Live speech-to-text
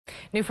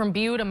New from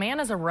Butte, a man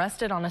is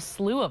arrested on a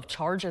slew of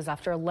charges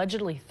after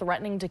allegedly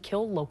threatening to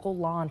kill local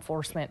law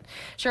enforcement.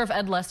 Sheriff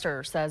Ed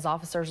Lester says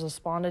officers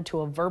responded to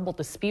a verbal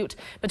dispute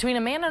between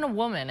a man and a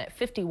woman at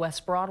 50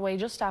 West Broadway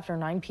just after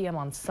 9 p.m.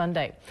 on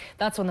Sunday.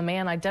 That's when the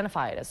man,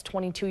 identified as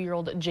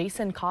 22-year-old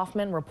Jason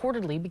Kaufman,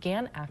 reportedly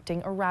began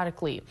acting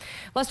erratically.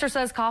 Lester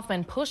says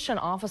Kaufman pushed an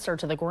officer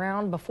to the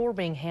ground before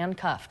being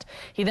handcuffed.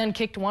 He then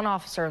kicked one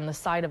officer in the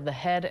side of the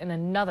head and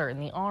another in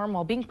the arm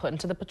while being put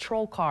into the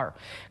patrol car.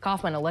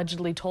 Kaufman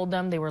allegedly told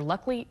them they were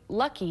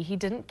lucky he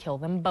didn't kill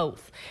them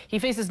both. He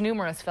faces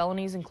numerous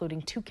felonies,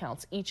 including 2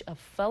 counts each of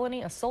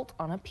felony assault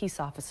on a peace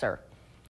officer.